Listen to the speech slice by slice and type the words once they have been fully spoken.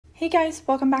Hey guys,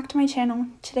 welcome back to my channel.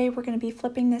 Today we're going to be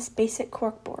flipping this basic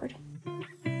cork board.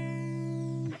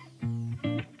 I'm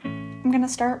going to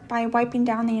start by wiping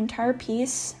down the entire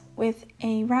piece with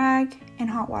a rag and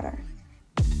hot water.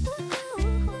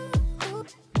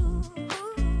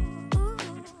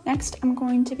 Next, I'm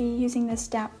going to be using this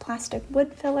DAP plastic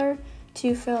wood filler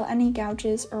to fill any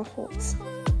gouges or holes.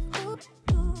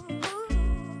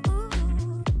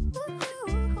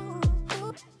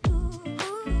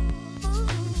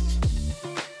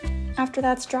 After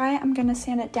that's dry, I'm going to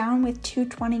sand it down with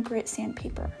 220 grit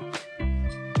sandpaper.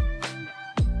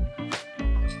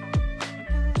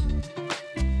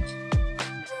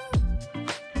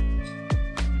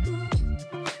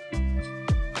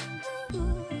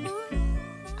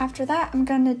 After that, I'm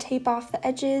going to tape off the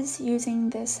edges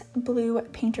using this blue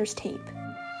painter's tape.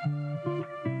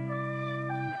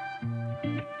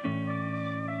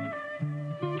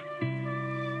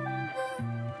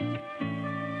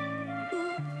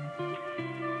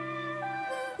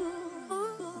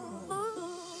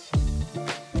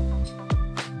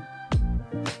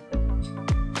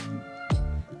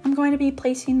 I'm going to be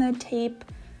placing the tape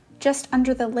just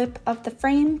under the lip of the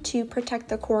frame to protect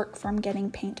the cork from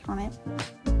getting paint on it.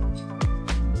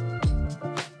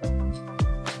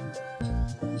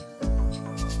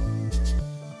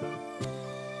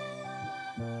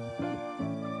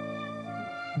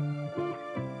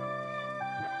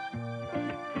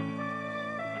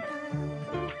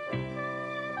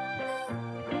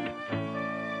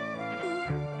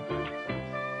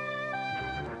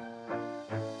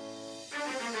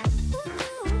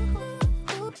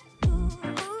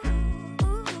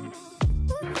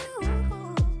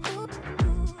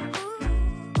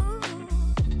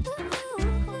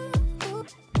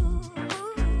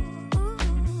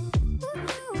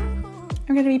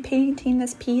 I'm going to be painting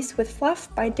this piece with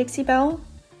Fluff by Dixie Belle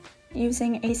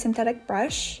using a synthetic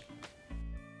brush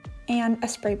and a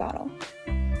spray bottle.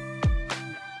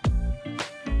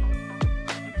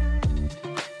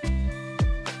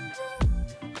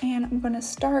 And I'm going to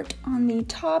start on the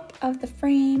top of the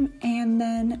frame and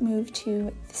then move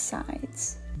to the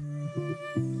sides.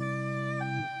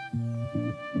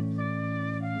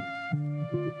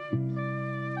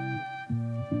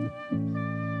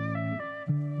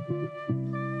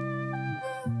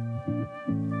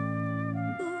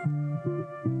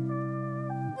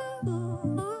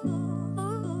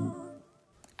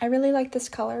 I really like this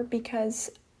color because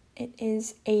it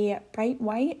is a bright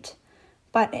white,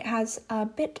 but it has a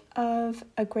bit of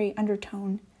a gray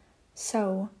undertone,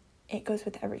 so it goes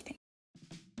with everything.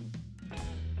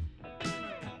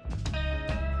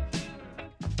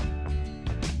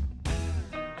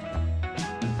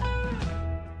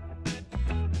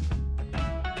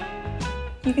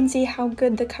 You can see how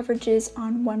good the coverage is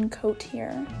on one coat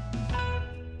here.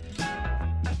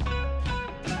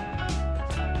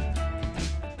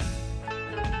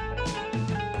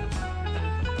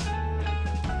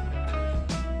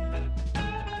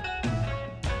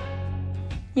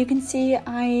 You can see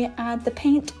I add the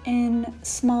paint in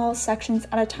small sections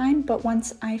at a time, but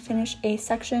once I finish a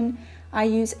section, I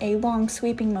use a long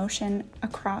sweeping motion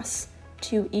across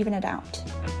to even it out.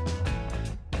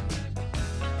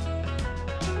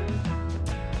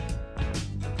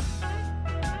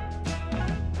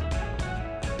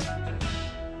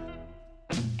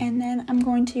 And then I'm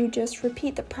going to just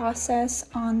repeat the process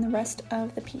on the rest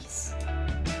of the piece.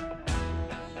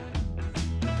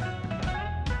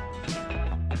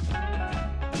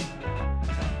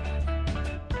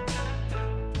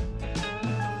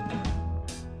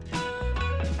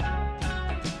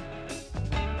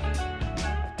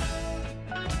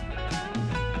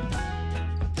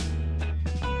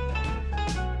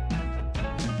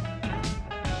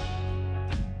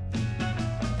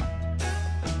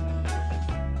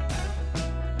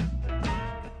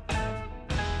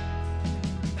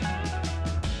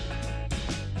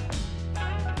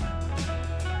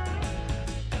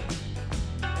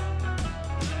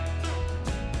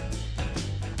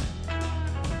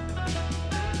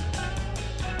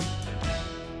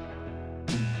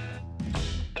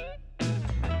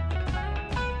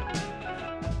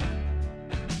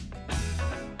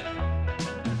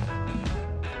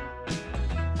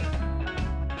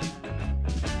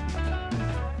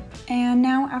 And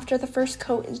now after the first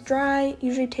coat is dry, it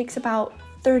usually takes about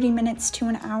 30 minutes to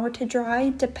an hour to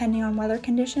dry, depending on weather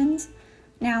conditions.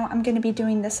 Now I'm going to be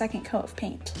doing the second coat of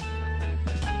paint.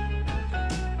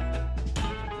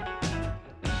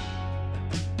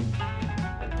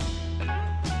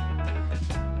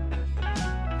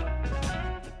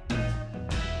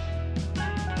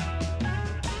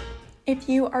 If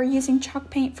you are using chalk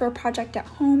paint for a project at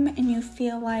home and you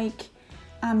feel like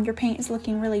your paint is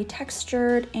looking really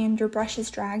textured and your brush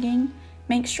is dragging,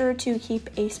 make sure to keep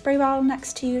a spray bottle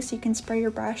next to you so you can spray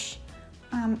your brush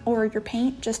or your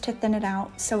paint just to thin it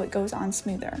out so it goes on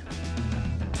smoother.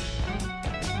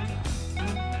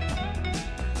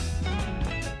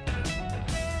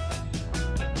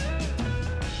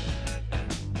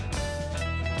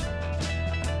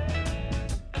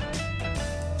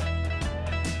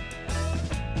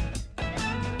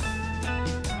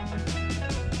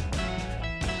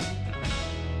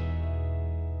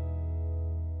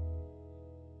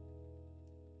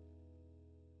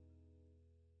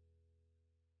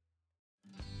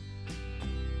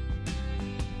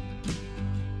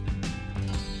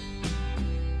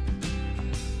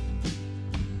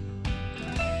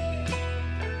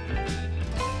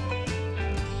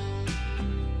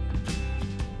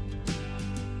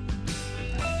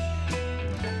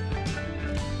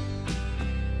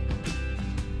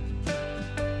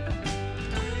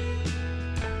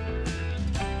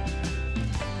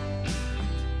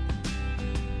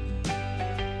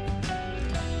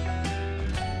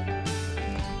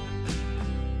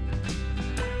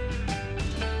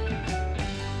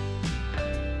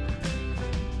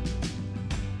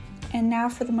 And now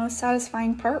for the most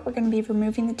satisfying part, we're going to be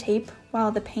removing the tape while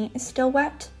the paint is still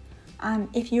wet.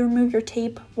 If you remove your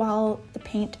tape while the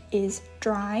paint is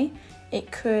dry,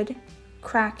 it could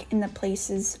crack in the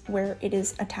places where it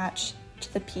is attached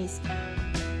to the piece.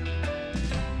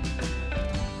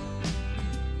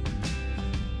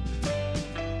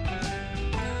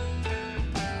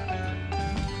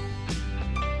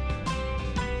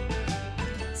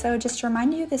 So just to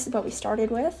remind you, this is what we started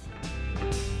with.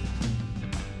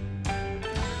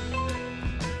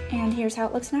 And here's how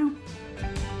it looks now.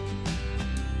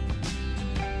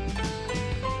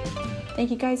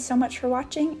 Thank you guys so much for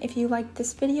watching. If you liked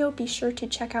this video, be sure to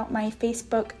check out my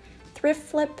Facebook thrift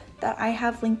flip that I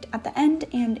have linked at the end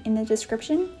and in the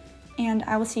description. And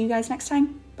I will see you guys next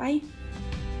time. Bye.